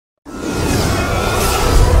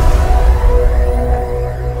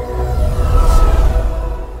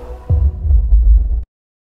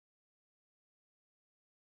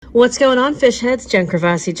What's going on, fish heads? Jen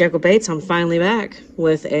Kravasi, Jekyll Baits. I'm finally back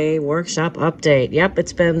with a workshop update. Yep,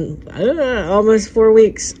 it's been almost 4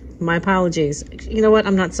 weeks. My apologies. You know what?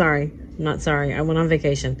 I'm not sorry. I'm not sorry. I went on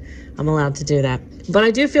vacation. I'm allowed to do that. But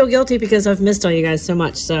I do feel guilty because I've missed all you guys so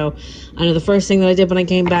much. So I know the first thing that I did when I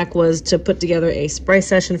came back was to put together a spray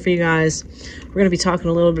session for you guys. We're going to be talking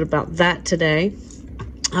a little bit about that today.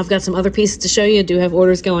 I've got some other pieces to show you. I do have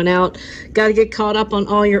orders going out. Got to get caught up on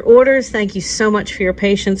all your orders. Thank you so much for your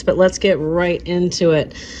patience, but let's get right into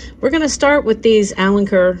it. We're going to start with these Allen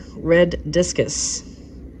Kerr Red Discus.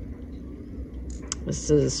 This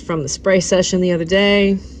is from the spray session the other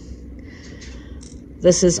day.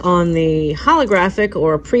 This is on the holographic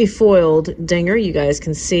or pre-foiled dinger. You guys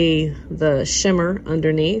can see the shimmer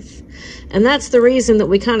underneath. And that's the reason that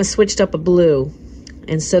we kind of switched up a blue.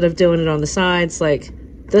 Instead of doing it on the sides like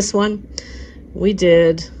this one, we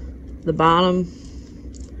did the bottom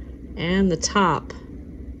and the top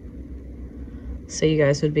so you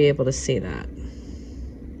guys would be able to see that.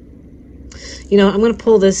 You know, I'm going to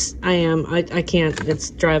pull this. I can't. It's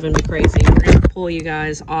driving me crazy. We're going to pull you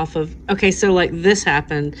guys off of. Okay, so like this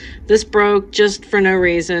happened. This broke just for no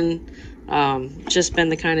reason. Just been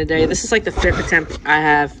the kind of day. This is like the 5th attempt I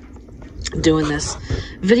have doing this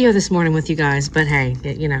video this morning with you guys, but hey,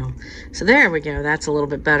 you know. So there we go. That's a little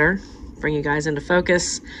bit better. Bring you guys into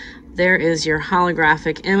focus. There is your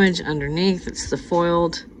holographic image underneath. It's the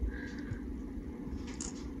foiled.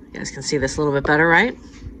 You guys can see this a little bit better, right?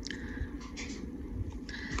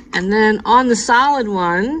 And then on the solid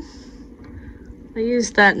one, I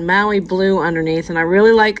used that Maui blue underneath, and I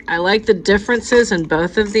like the differences in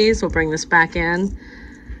both of these. We'll bring this back in.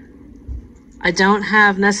 I don't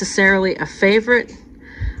have necessarily a favorite.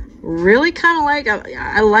 Really kind of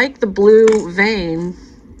I like the blue vein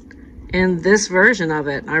in this version of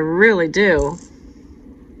it. I really do.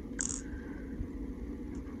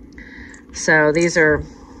 So these are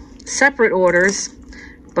separate orders,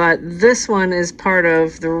 but this one is part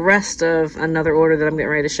of the rest of another order that I'm getting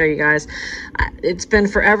ready to show you guys. It's been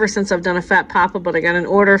forever since I've done a fat papa, but I got an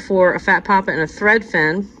order for a fat papa and a thread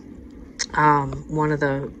fin. One of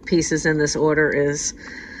the pieces in this order is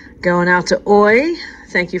going out to Oi.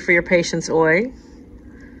 Thank you for your patience, Oi.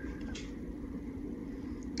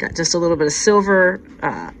 Got just a little bit of silver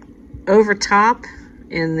over top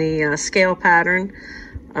in the scale pattern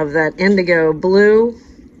of that indigo blue.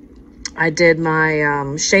 I did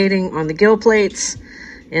my shading on the gill plates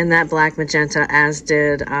in that black magenta, as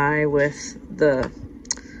did I with the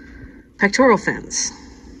pectoral fins.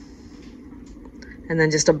 And then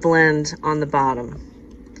just a blend on the bottom.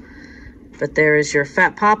 But there is your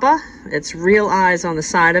fat papa. It's real eyes on the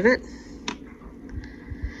side of it.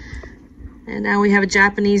 And now we have a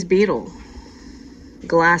Japanese beetle.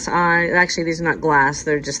 Glass eye. Actually, these are not glass.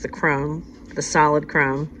 They're just the chrome, the solid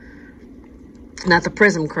chrome. Not the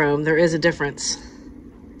prism chrome. There is a difference.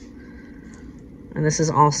 And this is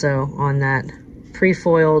also on that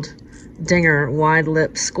pre-foiled Dinger wide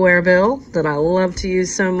lip Squarebill that I love to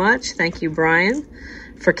use so much. Thank you, Brian,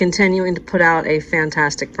 for continuing to put out a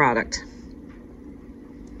fantastic product.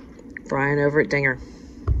 Brian over at Dinger.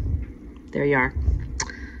 There you are.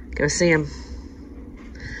 Go see him.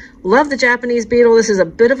 Love the Japanese beetle. This is a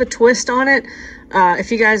bit of a twist on it.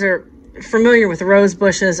 If you guys are familiar with rose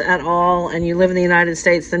bushes at all and you live in the United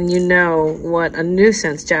States, then you know what a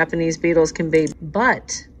nuisance Japanese beetles can be.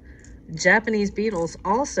 But Japanese beetles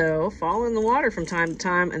also fall in the water from time to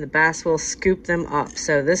time, and the bass will scoop them up.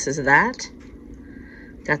 So this is that.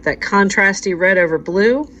 Got that contrasty red over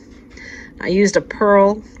blue. I used a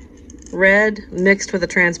pearl red mixed with a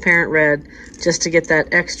transparent red just to get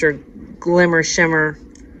that extra glimmer shimmer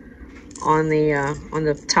on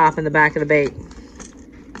the top and the back of the bait.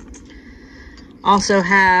 Also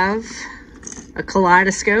have a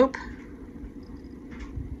kaleidoscope.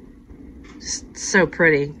 Just so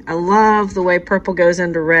pretty. I love the way purple goes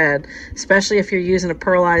into red, especially if you're using a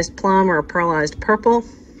pearlized plum or a pearlized purple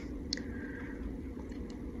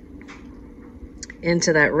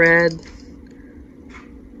into that red.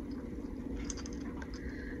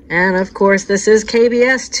 And of course, this is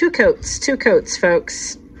KBS, two coats,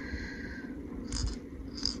 folks.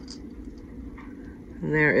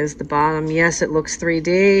 And there is the bottom. Yes, it looks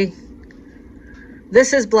 3D.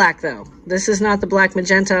 This is black though. This is not the black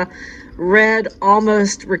magenta. Red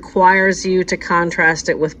almost requires you to contrast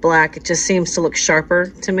it with black. It just seems to look sharper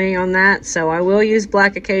to me on that. So I will use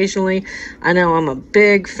black occasionally. I know I'm a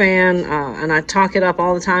big fan, and I talk it up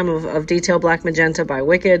all the time of Detail Black Magenta by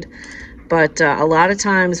Wicked. But a lot of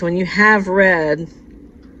times when you have red,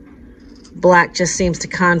 black just seems to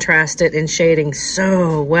contrast it in shading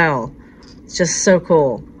so well. It's just so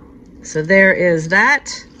cool. So there is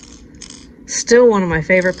that. Still one of my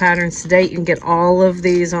favorite patterns to date. You can get all of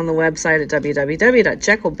these on the website at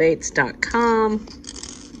www.jekyllbaits.com.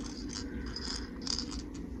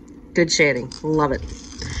 Good shading. Love it.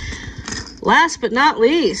 Last but not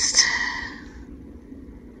least,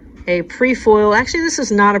 a pre-foil. Actually, this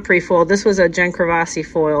is not a pre-foil. This was a Jen Crevasse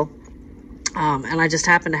foil. And I just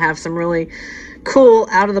happened to have some really cool,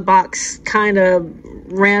 out-of-the-box, kind of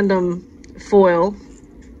random foil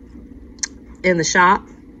in the shop.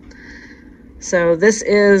 So this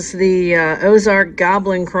is the Ozark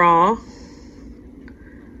Goblin Craw.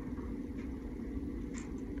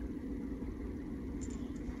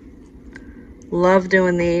 Love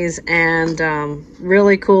doing these, and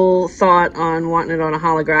really cool thought on wanting it on a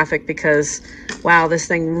holographic because, wow, this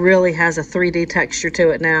thing really has a 3D texture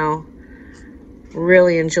to it now.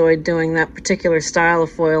 Really enjoyed doing that particular style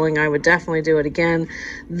of foiling. I would definitely do it again.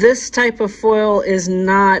 This type of foil is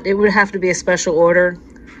not, it would have to be a special order.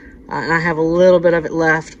 And I have a little bit of it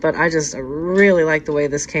left, but I just really like the way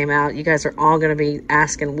this came out. You guys are all going to be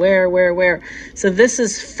asking where. So this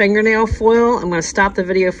is fingernail foil. I'm going to stop the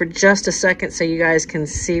video for just a second so you guys can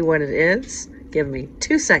see what it is. Give me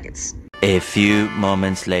 2 seconds. A few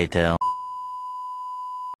moments later.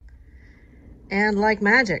 And like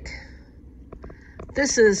magic,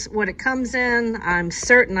 this is what it comes in. I'm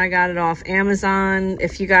certain I got it off Amazon.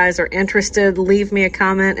 If you guys are interested, leave me a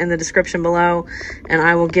comment in the description below and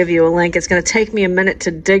I will give you a link. It's going to take me a minute to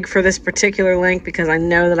dig for this particular link because I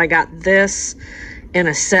know that I got this in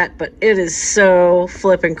a set, but it is so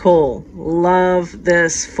flippin' cool. Love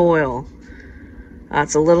this foil.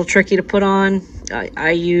 It's a little tricky to put on.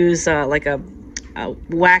 I use like a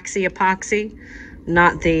waxy epoxy,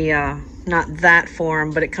 not that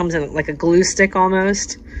form, but it comes in like a glue stick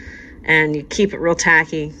almost, and you keep it real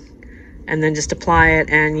tacky and then just apply it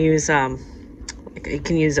and use you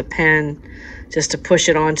can use a pen just to push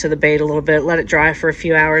it onto the bait a little bit, let it dry for a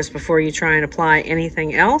few hours before you try and apply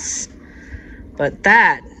anything else. But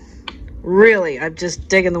that really, I'm just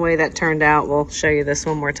digging the way that turned out. We'll show you this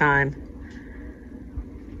one more time.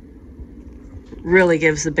 Really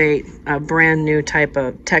gives the bait a brand new type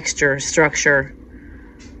of texture, structure.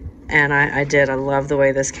 And I love the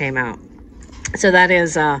way this came out. So that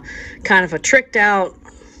is kind of a tricked out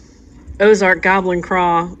Ozark Goblin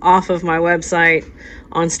Craw off of my website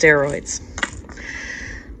on steroids.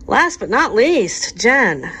 Last but not least,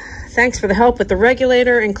 Jen, thanks for the help with the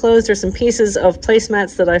regulator. Enclosed are some pieces of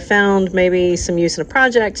placemats that I found maybe some use in a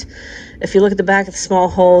project. If you look at the back of the small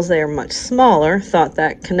holes, they are much smaller. Thought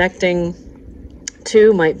that connecting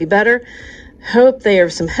two might be better. Hope they are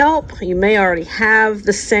some help. You may already have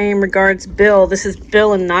the same. Regards, Bill. This is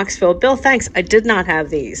Bill in Knoxville. Bill, thanks. I did not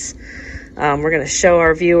have these. We're going to show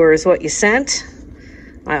our viewers what you sent.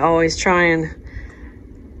 I always try and...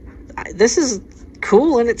 This is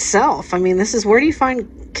cool in itself. I mean, this is... Where do you find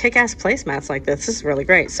kick-ass placemats like this? This is really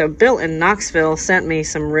great. So Bill in Knoxville sent me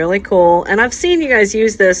some really cool... And I've seen you guys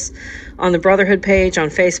use this on the Brotherhood page on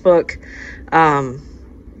Facebook.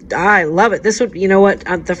 I love it. This would, you know what,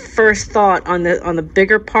 the first thought on the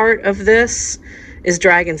bigger part of this is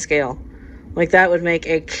dragon scale. Like that would make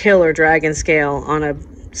a killer dragon scale on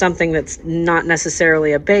something that's not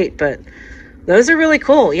necessarily a bait, but those are really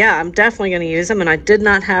cool. Yeah, I'm definitely going to use them, and I did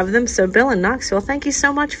not have them. So Bill in Knoxville, thank you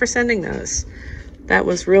so much for sending those. That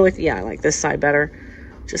was really, yeah, I like this side better.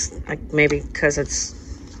 Just like maybe because it's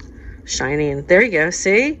shiny. And there you go.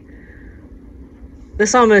 See?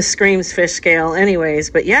 This almost screams fish scale anyways,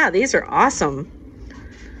 but yeah, these are awesome.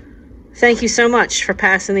 Thank you so much for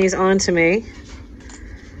passing these on to me.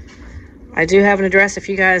 I do have an address if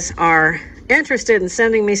you guys are interested in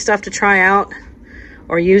sending me stuff to try out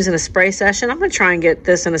or use in a spray session. I'm going to try and get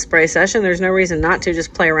this in a spray session. There's no reason not to.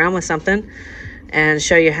 Just play around with something and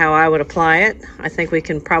show you how I would apply it. I think we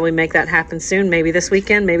can probably make that happen soon. Maybe this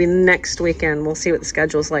weekend, maybe next weekend. We'll see what the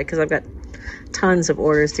schedule's like because I've got tons of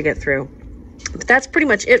orders to get through. But that's pretty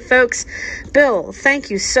much it, folks. Bill, thank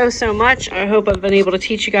you so much. I hope I've been able to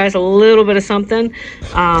teach you guys a little bit of something.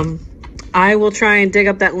 I will try and dig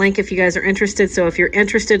up that link if you guys are interested. So if you're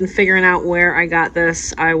interested in figuring out where I got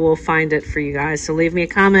this, I will find it for you guys. So leave me a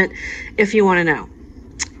comment if you want to know.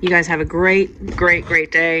 You guys have a great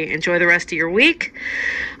day. Enjoy the rest of your week.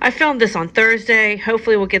 I filmed this on Thursday.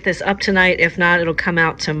 Hopefully we'll get this up tonight. If not, it'll come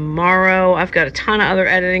out tomorrow. I've got a ton of other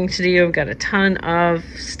editing to do. I've got a ton of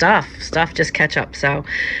stuff just catch up. So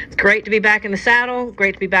it's great to be back in the saddle.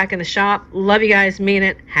 Great to be back in the shop. Love you guys. Mean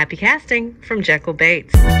it. Happy casting from Jekyll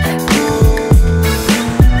Baits.